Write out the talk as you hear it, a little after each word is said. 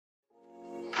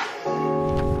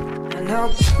Now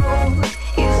gold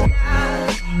is not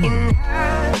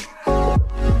enough.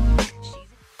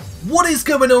 What is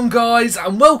going on, guys,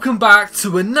 and welcome back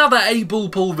to another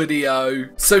 8ball video.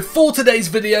 So for today's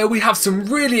video we have some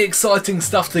really exciting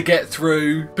stuff to get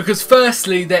through, because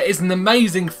firstly there is an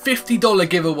amazing $50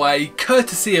 giveaway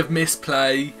courtesy of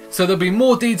Misplay. So there'll be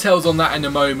more details on that in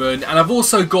a moment, and I've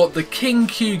also got the King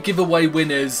Q giveaway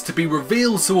winners to be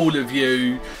revealed to all of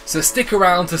you, so stick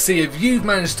around to see if you've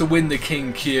managed to win the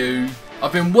King Q.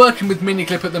 I've been working with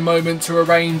Miniclip at the moment to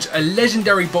arrange a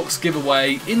legendary box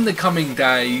giveaway in the coming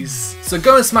days. So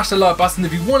go and smash the like button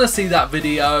if you want to see that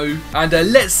video, and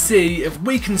let's see if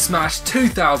we can smash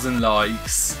 2,000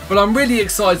 likes. But I'm really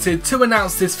excited to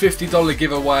announce this $50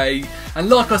 giveaway, and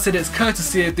like I said, it's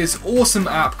courtesy of this awesome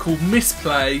app called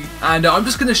Misplay, and I'm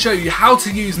just going to show you how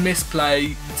to use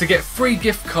Misplay to get free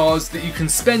gift cards that you can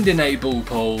spend in 8ball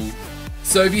pool.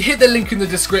 So if you hit the link in the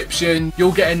description,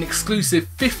 you'll get an exclusive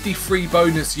 50 free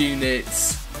bonus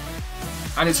units.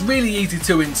 And it's really easy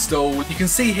to install. You can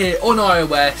see here on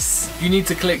iOS, you need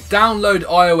to click download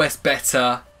iOS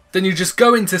beta. Then you just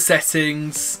go into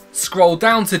settings, scroll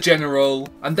down to general,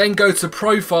 and then go to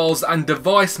profiles and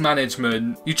device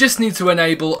management. You just need to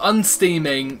enable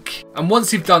unsteaming, and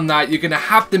once you've done that, you're going to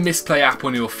have the Misplay app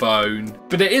on your phone.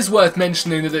 But it is worth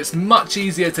mentioning that it's much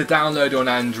easier to download on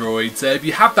Android, so if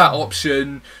you have that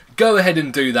option, go ahead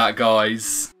and do that,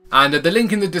 guys. And the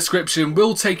link in the description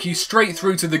will take you straight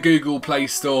through to the Google Play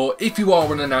Store if you are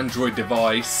on an Android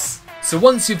device. So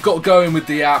once you've got going with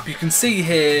the app, you can see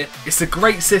here it's a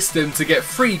great system to get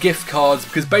free gift cards,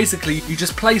 because basically you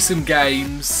just play some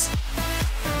games.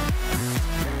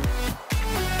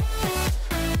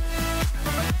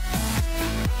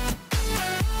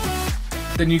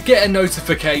 Then you get a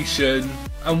notification,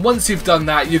 and once you've done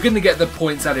that, you're going to get the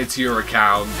points added to your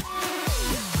account.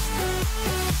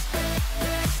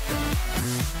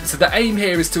 So the aim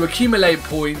here is to accumulate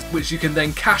points, which you can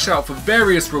then cash out for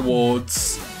various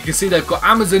rewards. You can see they've got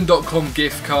Amazon.com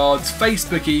gift cards,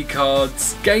 Facebook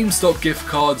e-cards, GameStop gift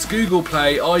cards, Google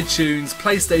Play, iTunes,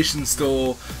 PlayStation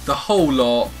Store, the whole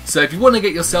lot. So if you want to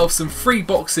get yourself some free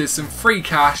boxes, some free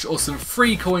cash, or some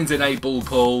free coins in 8ball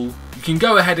pool, you can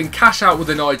go ahead and cash out with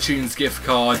an iTunes gift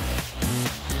card.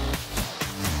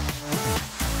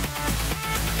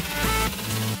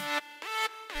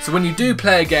 So when you do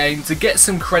play a game, to get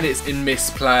some credits in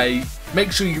Misplay,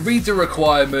 make sure you read the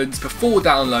requirements before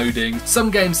downloading.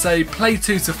 Some games say play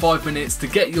 2 to 5 minutes to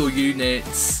get your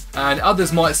units, and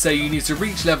others might say you need to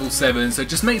reach level 7, so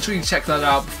just make sure you check that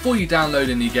out before you download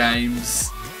any games.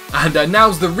 And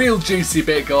now's the real juicy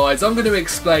bit, guys. I'm going to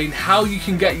explain how you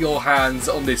can get your hands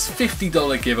on this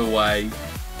 $50 giveaway.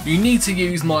 You need to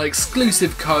use my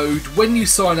exclusive code when you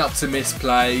sign up to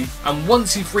Misplay, and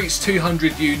once you've reached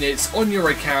 200 units on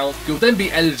your account, you'll then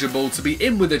be eligible to be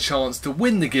in with a chance to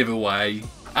win the giveaway.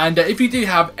 And if you do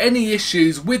have any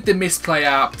issues with the Misplay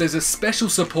app, there's a special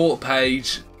support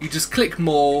page. You just click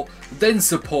more, then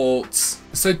support.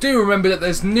 So do remember that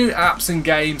there's new apps and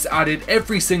games added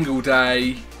every single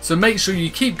day, so make sure you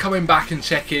keep coming back and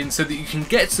check in so that you can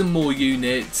get some more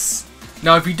units.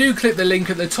 Now if you do click the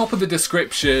link at the top of the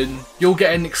description, you'll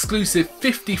get an exclusive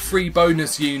 50 free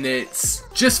bonus units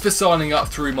just for signing up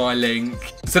through my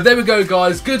link. So there we go,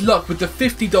 guys, good luck with the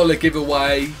 $50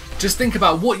 giveaway. Just think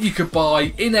about what you could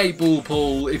buy in 8ball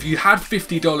pool if you had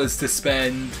 $50 to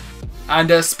spend.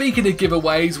 And speaking of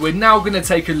giveaways, we're now going to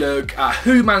take a look at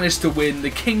who managed to win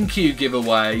the King Q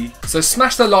giveaway. So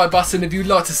smash the like button if you'd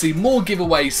like to see more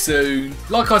giveaways soon.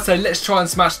 Like I said, let's try and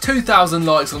smash 2,000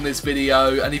 likes on this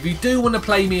video. And if you do want to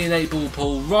play me in 8ball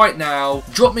pool right now,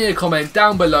 drop me a comment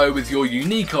down below with your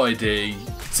unique ID.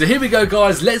 So here we go,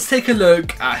 guys, let's take a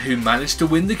look at who managed to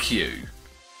win the Q.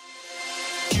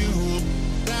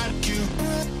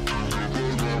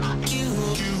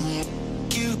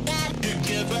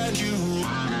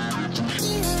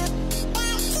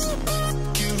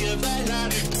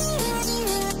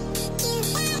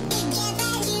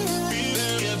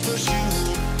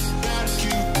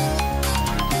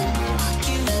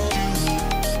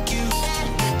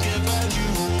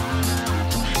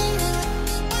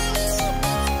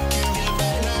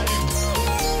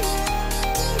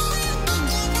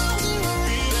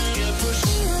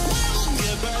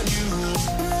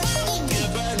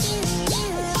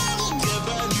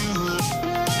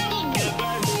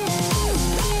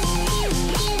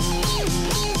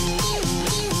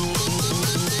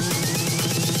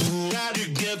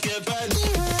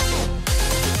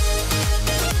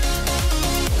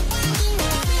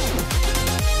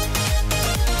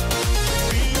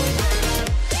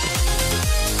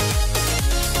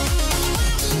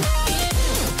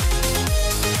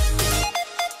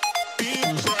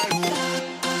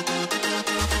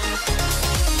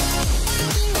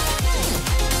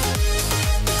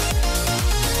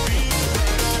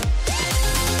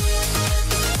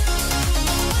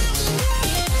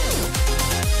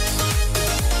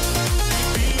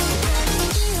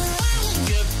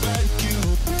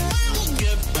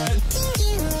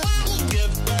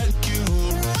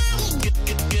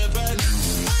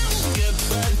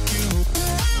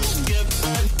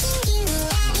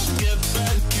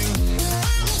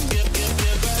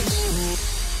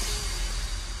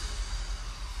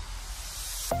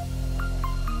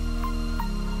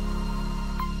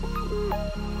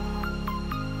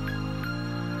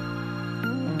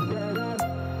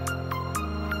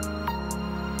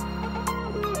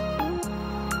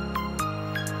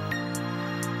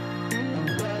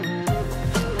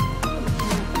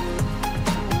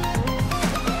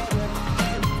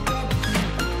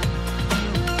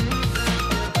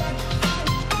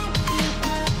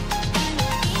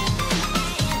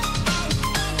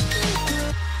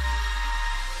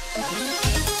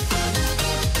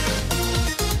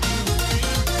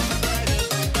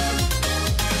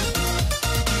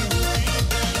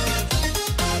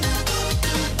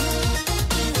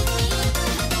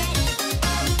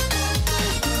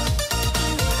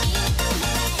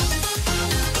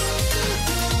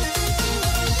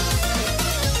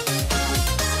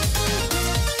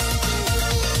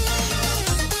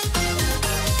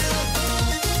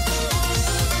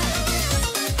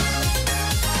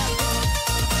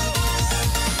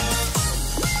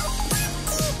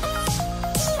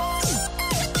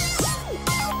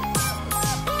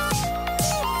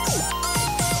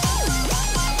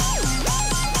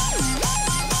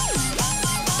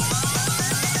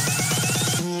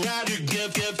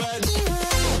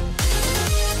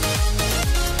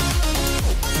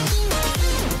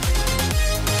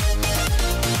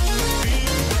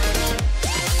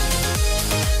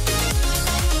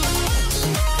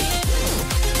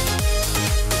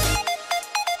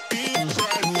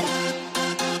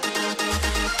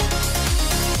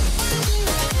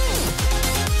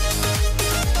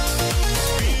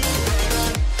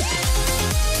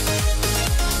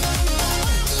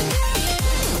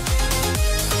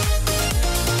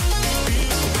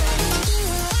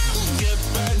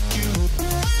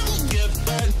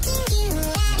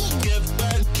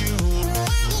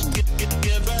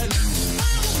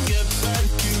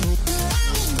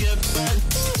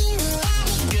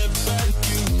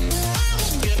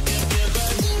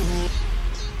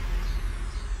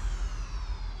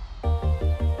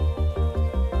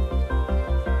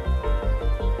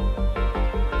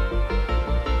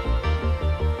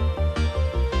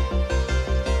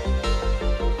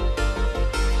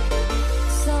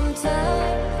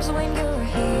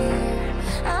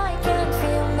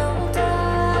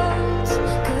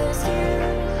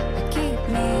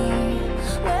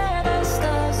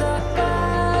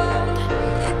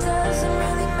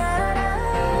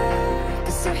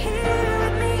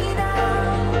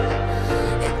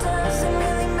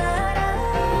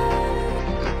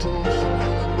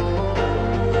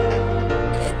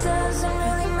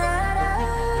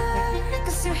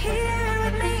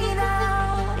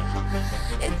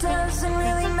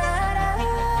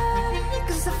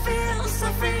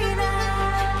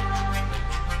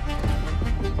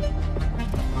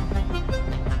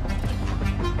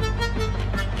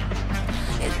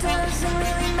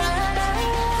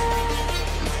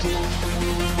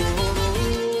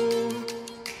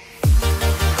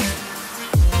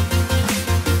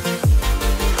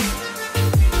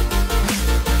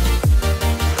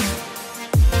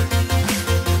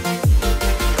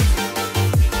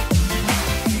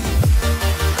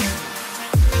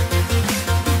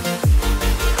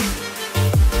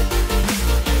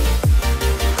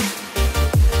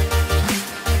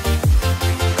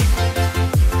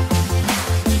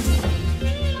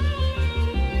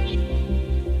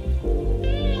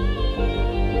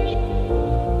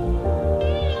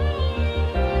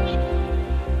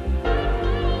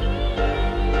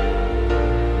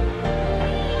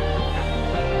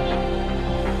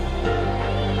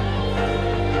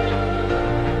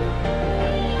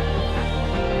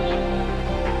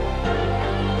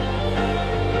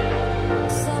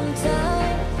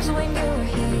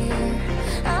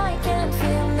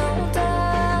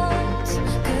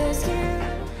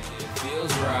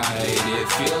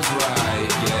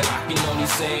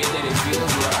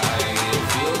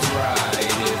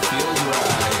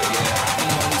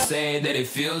 it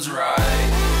feels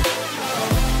right.